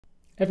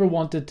Ever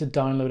wanted to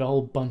download a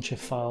whole bunch of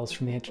files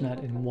from the internet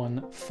in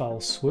one fell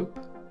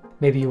swoop?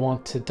 Maybe you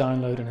want to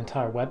download an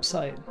entire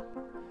website.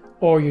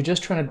 Or you're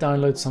just trying to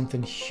download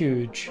something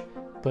huge,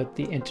 but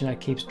the internet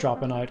keeps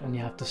dropping out and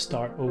you have to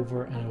start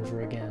over and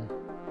over again.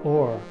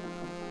 Or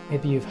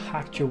maybe you've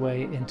hacked your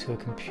way into a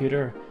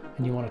computer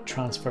and you want to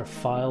transfer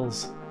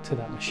files to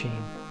that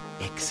machine.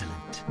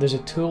 Excellent. There's a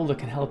tool that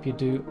can help you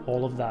do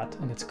all of that,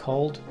 and it's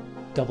called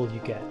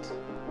wget.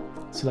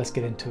 So let's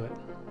get into it.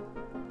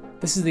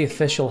 This is the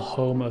official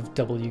home of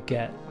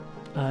wget,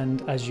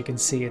 and as you can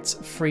see, it's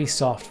free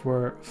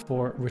software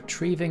for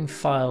retrieving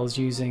files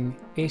using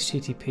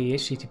HTTP,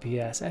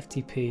 HTTPS,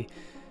 FTP,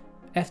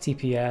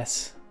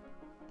 FTPS,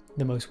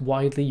 the most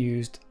widely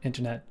used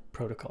internet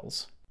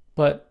protocols.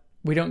 But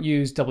we don't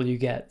use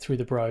wget through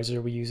the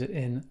browser, we use it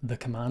in the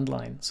command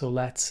line. So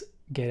let's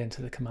get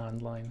into the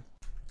command line.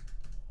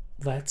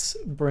 Let's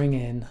bring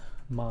in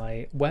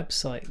my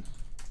website.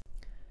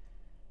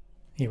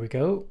 Here we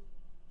go.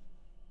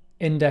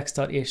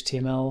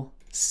 Index.html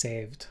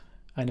saved.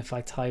 And if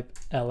I type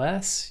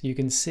ls, you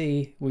can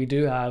see we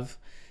do have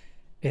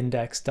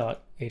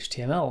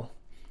index.html.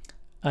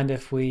 And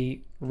if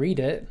we read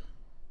it,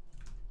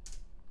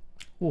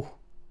 ooh,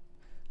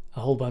 a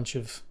whole bunch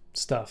of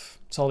stuff.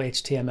 It's all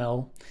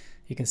HTML.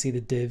 You can see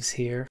the divs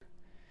here.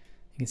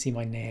 You can see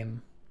my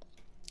name.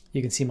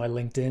 You can see my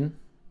LinkedIn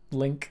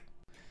link.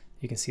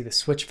 You can see the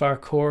Switchfire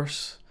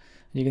course.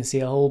 And you can see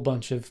a whole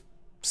bunch of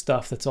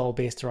stuff that's all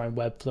based around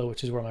Webflow,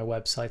 which is where my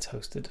website's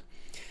hosted.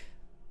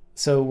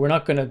 So we're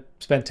not going to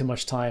spend too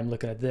much time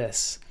looking at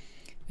this.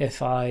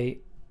 If I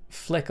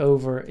flick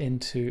over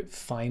into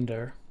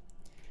Finder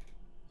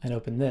and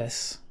open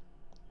this,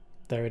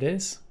 there it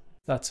is.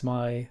 That's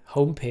my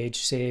homepage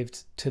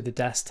saved to the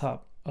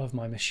desktop of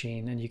my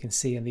machine, and you can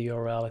see in the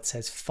URL it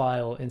says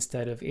file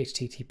instead of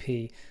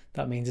HTTP.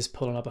 That means it's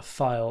pulling up a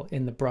file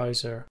in the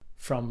browser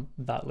from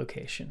that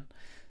location.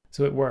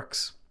 So it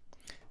works.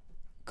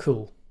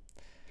 Cool.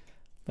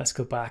 Let's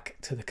go back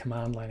to the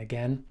command line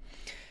again.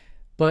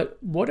 But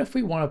what if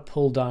we want to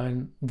pull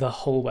down the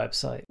whole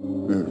website?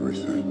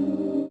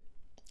 Everything.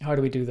 How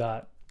do we do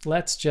that?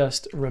 Let's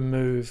just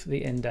remove the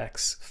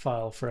index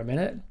file for a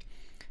minute.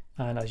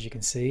 And as you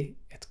can see,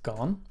 it's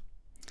gone.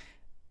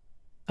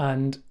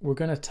 And we're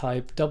going to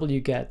type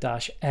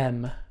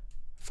wget-m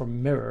for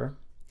mirror,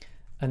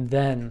 and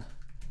then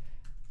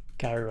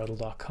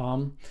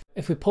GaryRuddle.com.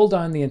 If we pull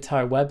down the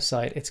entire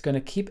website, it's going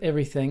to keep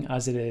everything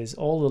as it is.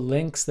 All the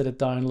links that it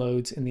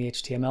downloads in the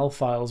HTML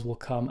files will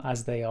come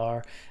as they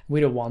are.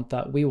 We don't want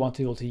that. We want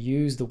to be able to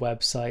use the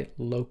website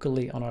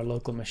locally on our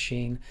local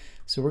machine.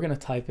 So we're going to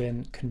type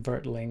in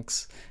convert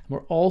links. And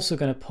we're also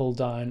going to pull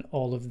down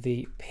all of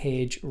the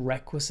page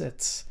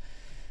requisites,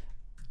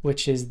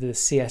 which is the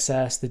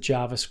CSS, the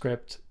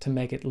JavaScript, to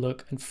make it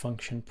look and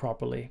function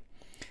properly.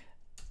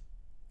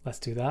 Let's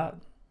do that.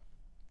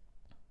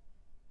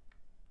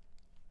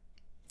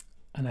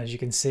 And as you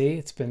can see,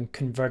 it's been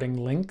converting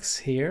links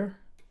here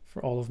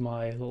for all of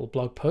my little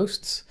blog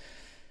posts.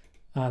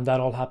 And that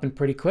all happened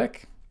pretty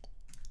quick.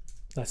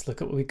 Let's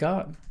look at what we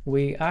got.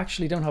 We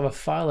actually don't have a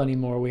file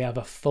anymore. We have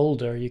a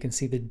folder. You can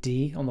see the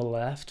D on the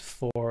left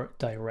for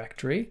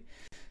directory.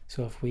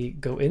 So if we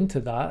go into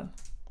that,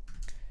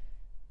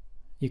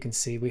 you can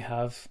see we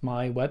have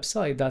my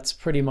website. That's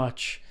pretty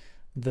much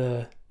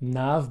the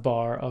nav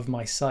bar of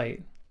my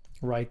site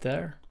right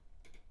there.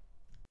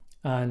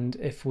 And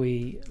if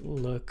we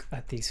look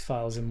at these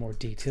files in more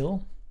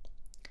detail,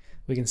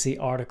 we can see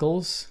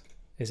articles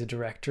is a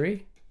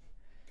directory.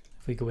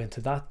 If we go into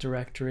that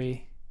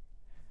directory,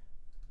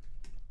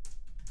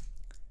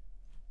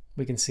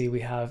 we can see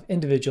we have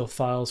individual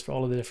files for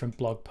all of the different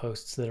blog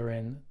posts that are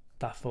in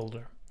that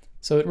folder.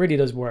 So it really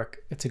does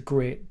work. It's a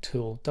great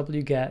tool,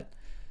 wget-m.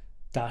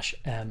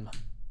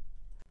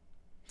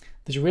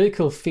 There's a really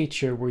cool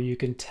feature where you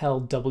can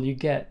tell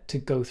wget to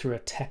go through a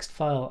text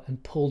file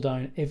and pull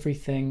down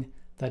everything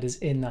that is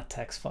in that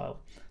text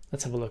file.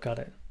 Let's have a look at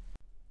it.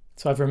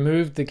 So I've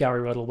removed the Gary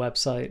Ruddle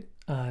website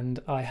and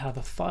I have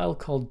a file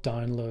called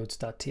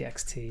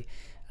downloads.txt.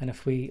 And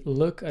if we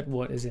look at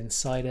what is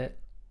inside it,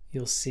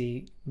 you'll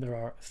see there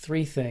are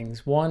three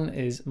things. One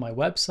is my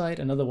website,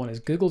 another one is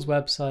Google's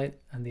website,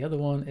 and the other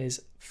one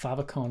is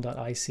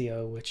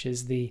favicon.ico, which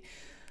is the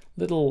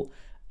little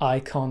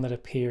icon that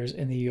appears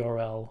in the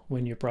URL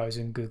when you're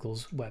browsing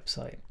Google's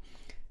website.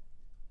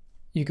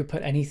 You could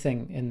put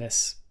anything in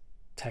this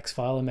text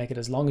file and make it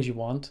as long as you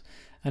want.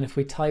 And if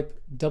we type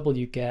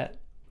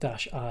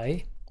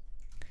wget-i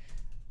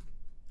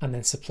and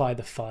then supply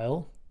the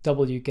file,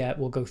 wget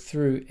will go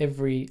through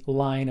every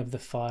line of the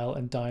file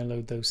and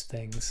download those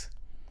things.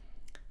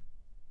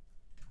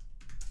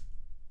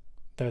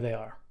 There they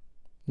are,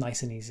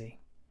 nice and easy.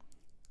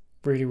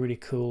 Really, really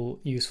cool,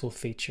 useful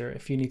feature.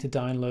 If you need to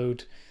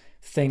download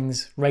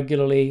things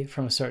regularly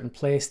from a certain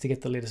place to get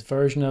the latest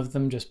version of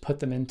them, just put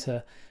them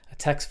into a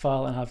text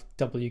file and have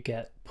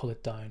wget pull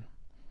it down.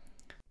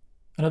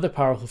 Another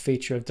powerful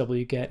feature of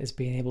wget is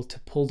being able to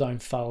pull down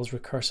files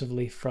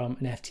recursively from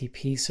an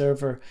FTP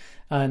server,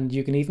 and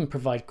you can even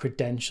provide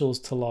credentials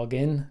to log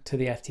in to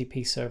the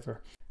FTP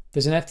server.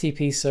 There's an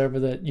FTP server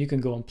that you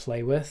can go and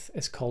play with.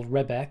 It's called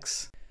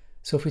rebex.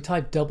 So if we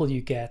type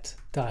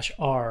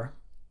wget-r,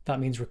 that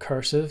means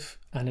recursive,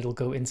 and it'll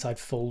go inside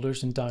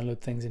folders and download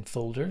things in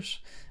folders.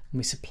 And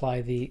we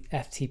supply the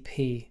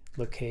FTP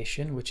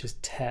location, which is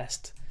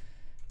test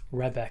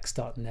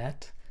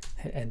rebex.net,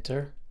 hit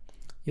enter.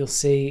 You'll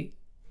see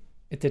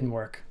it didn't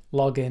work.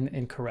 Login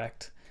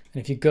incorrect.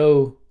 And if you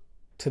go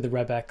to the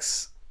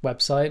rebex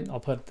website, I'll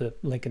put the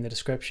link in the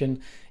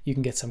description, you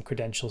can get some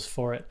credentials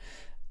for it.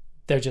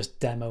 They're just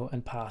demo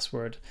and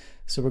password.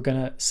 So we're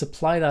going to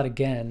supply that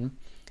again,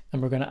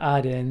 and we're going to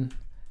add in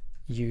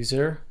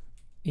user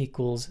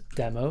equals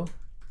demo,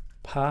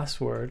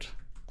 password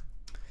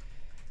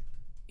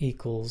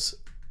equals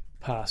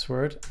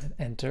password, and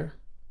enter.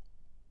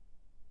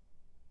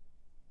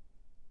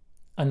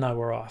 And now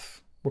we're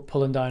off. We're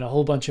pulling down a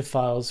whole bunch of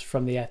files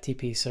from the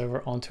FTP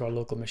server onto our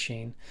local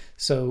machine.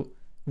 So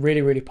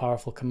really, really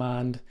powerful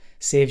command.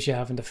 Saves you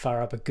having to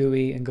fire up a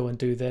GUI and go and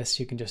do this.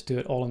 You can just do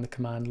it all in the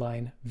command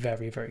line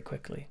very, very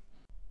quickly.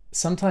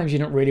 Sometimes you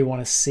don't really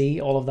want to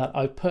see all of that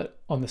output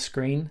on the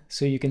screen,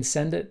 so you can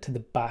send it to the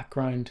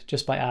background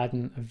just by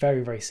adding a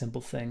very, very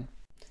simple thing.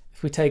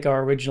 If we take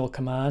our original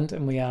command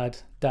and we add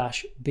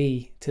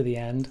 -b to the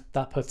end,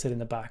 that puts it in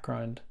the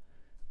background.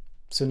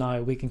 So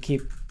now we can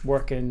keep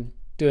working,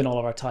 doing all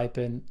of our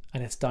typing,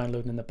 and it's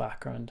downloading in the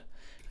background.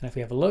 And if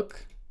we have a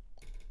look,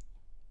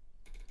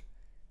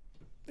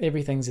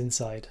 everything's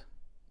inside.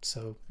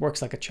 So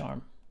works like a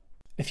charm.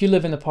 If you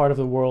live in a part of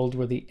the world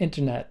where the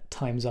internet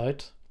times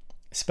out,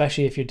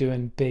 especially if you're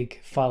doing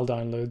big file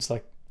downloads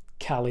like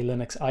Kali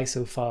Linux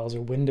ISO files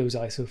or Windows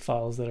ISO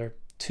files that are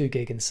 2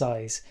 gig in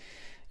size,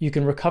 you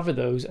can recover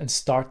those and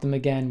start them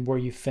again where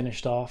you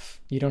finished off.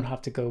 You don't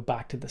have to go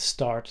back to the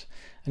start,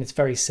 and it's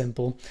very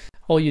simple.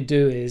 All you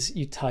do is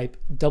you type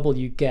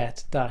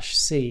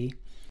wget-c,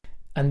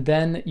 and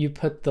then you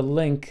put the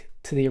link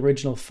to the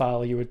original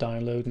file you were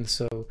downloading.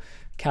 So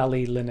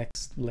Kali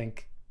Linux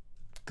link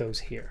goes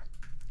here,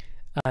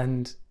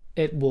 and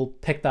it will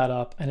pick that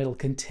up and it'll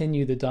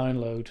continue the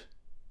download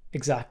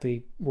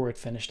exactly where it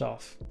finished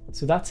off.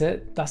 So that's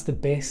it. That's the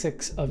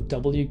basics of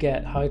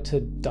wget, how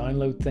to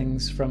download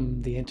things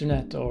from the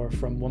internet or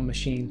from one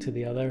machine to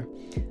the other.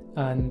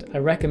 And I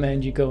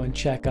recommend you go and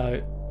check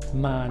out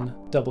man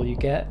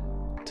wget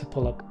to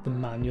pull up the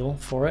manual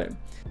for it.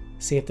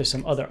 See if there's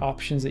some other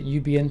options that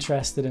you'd be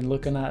interested in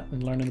looking at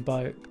and learning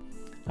about.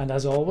 And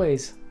as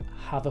always,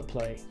 have a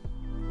play.